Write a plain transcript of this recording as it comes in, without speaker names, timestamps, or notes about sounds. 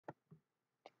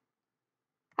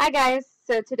Hi guys,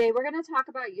 so today we're going to talk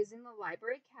about using the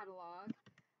library catalog.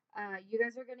 You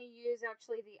guys are going to use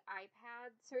actually the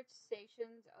iPad search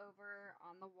stations over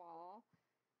on the wall,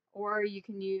 or you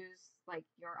can use like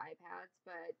your iPads,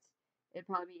 but it'd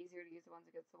probably be easier to use the ones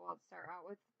against the wall to start out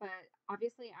with. But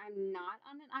obviously I'm not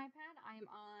on an iPad, I'm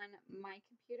on my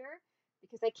computer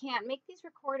because I can't make these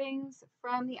recordings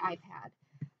from the iPad.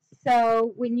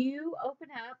 So when you open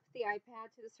up the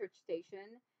iPad to the search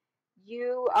station,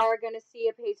 you are going to see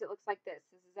a page that looks like this.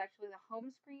 This is actually the home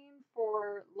screen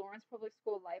for Lawrence Public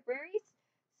School libraries.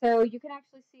 So you can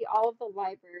actually see all of the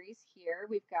libraries here.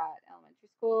 We've got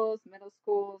elementary schools, middle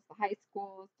schools, the high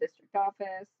schools, district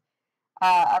office,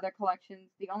 other collections.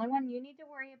 The only one you need to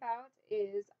worry about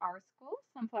is our school,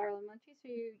 Sunflower Elementary. So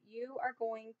you are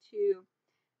going to,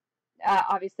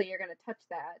 obviously you're going to touch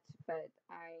that, but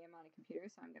I am on a computer,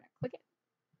 so I'm going to click it.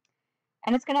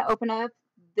 And it's going to open up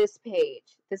this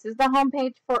page. This is the home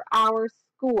page for our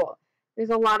school.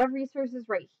 There's a lot of resources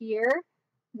right here,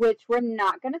 which we're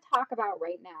not going to talk about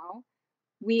right now.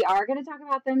 We are going to talk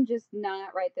about them, just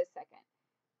not right this second.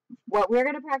 What we're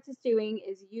going to practice doing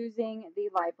is using the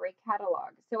library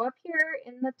catalog. So up here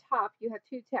in the top, you have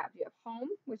two tabs. You have home,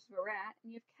 which is where we're at,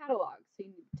 and you have catalog. So you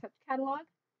need to touch catalog.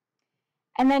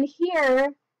 And then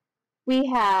here we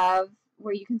have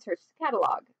where you can search the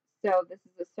catalog. So this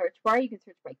is the search bar. You can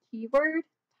search by keyword,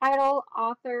 title,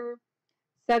 author,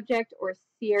 subject, or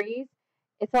series.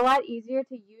 It's a lot easier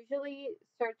to usually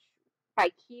search by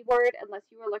keyword unless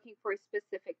you are looking for a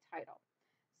specific title.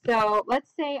 So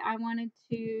let's say I wanted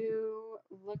to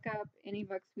look up any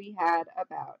books we had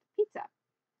about pizza.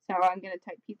 So I'm going to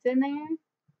type pizza in there,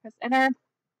 press enter.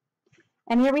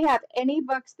 And here we have any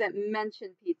books that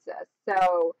mention pizza.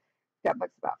 So we've got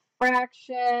books about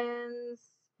fractions.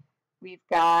 We've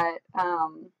got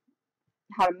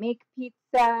how to make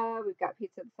pizza. We've got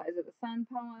Pizza the Size of the Sun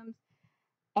poems.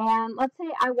 And let's say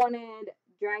I wanted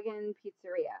Dragon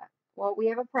Pizzeria. Well, we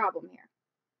have a problem here.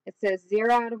 It says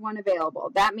 0 out of 1 available.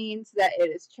 That means that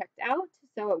it is checked out,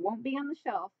 so it won't be on the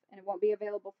shelf and it won't be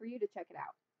available for you to check it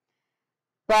out.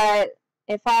 But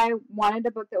if I wanted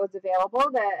a book that was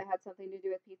available that had something to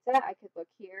do with pizza, I could look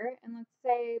here and let's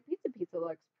say Pizza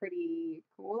looks pretty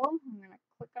cool. I'm going to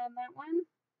click on that one.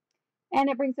 And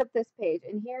it brings up this page.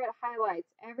 And here it highlights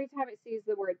every time it sees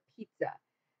the word pizza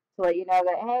to let you know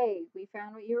that, hey, we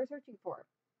found what you were searching for.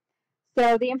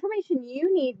 So the information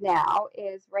you need now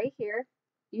is right here.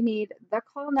 You need the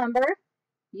call number,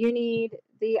 you need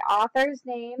the author's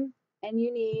name, and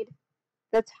you need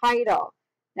the title.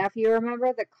 Now, if you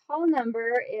remember, the call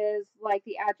number is like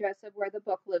the address of where the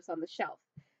book lives on the shelf.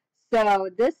 So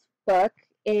this book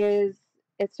it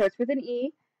starts with an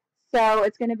E. So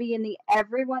it's going to be in the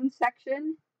everyone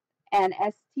section and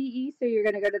STE. So you're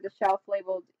going to go to the shelf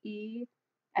labeled E.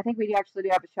 I think we actually do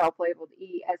have a shelf labeled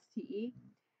ESTE.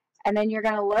 And then you're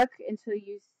going to look until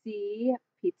you see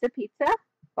Pizza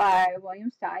by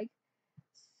William Steig.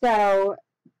 So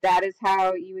that is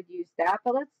how you would use that.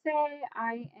 But let's say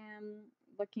I am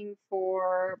looking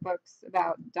for books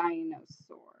about dinosaurs.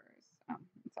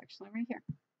 It's actually right here.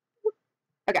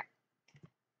 Okay.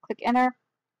 Click enter.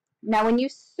 Now, when you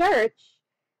search,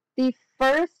 the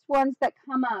first ones that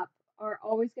come up are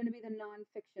always going to be the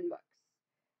nonfiction books.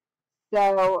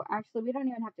 So actually, we don't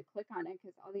even have to click on it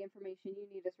because all the information you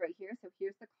need is right here. So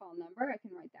here's the call number. I can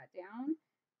write that down.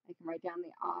 I can write down the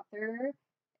author,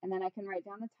 and then I can write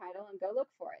down the title and go look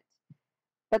for it.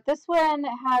 But this one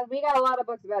we got a lot of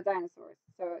books about dinosaurs.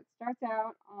 So it starts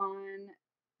out on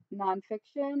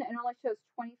nonfiction and only shows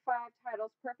 25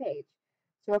 titles per page.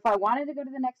 So if I wanted to go to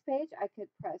the next page, I could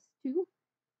press 2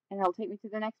 and it'll take me to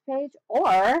the next page,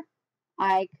 or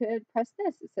I could press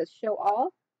this. It says show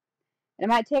all. And it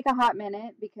might take a hot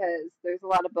minute because there's a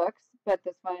lot of books, but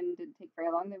this one didn't take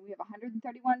very long. Then we have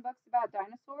 131 books about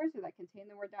dinosaurs or that contain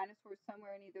the word dinosaurs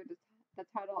somewhere in either the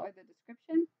title or the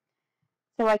description.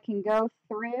 So I can go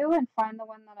through and find the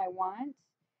one that I want.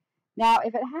 Now,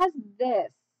 if it has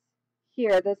this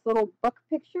here, this little book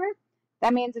picture,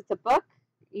 that means it's a book.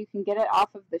 You can get it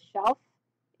off of the shelf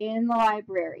in the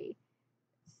library.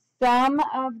 Some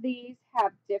of these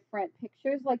have different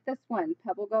pictures, like this one,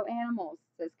 Pebble Go Animals.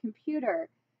 It says computer.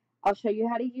 I'll show you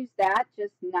how to use that,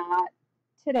 just not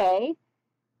today.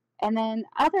 And then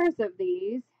others of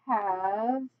these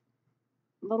have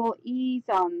little E's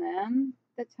on them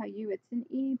that tell you it's an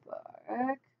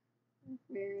ebook.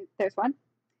 There's one.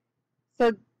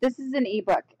 So this is an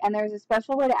ebook, and there's a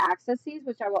special way to access these,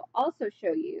 which I will also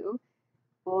show you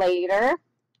later.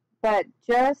 But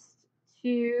just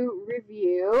to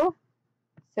review,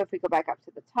 so if we go back up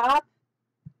to the top,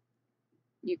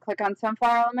 you click on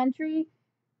Sunflower Elementary.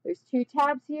 There's 2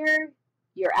 tabs here.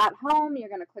 you're at home, you're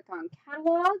going to click on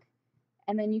catalog,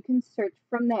 and then you can search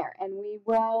from there. And we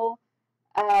will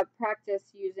practice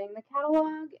using the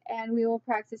catalog, and we will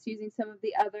practice using some of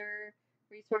the other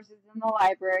resources in the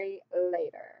library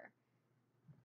later.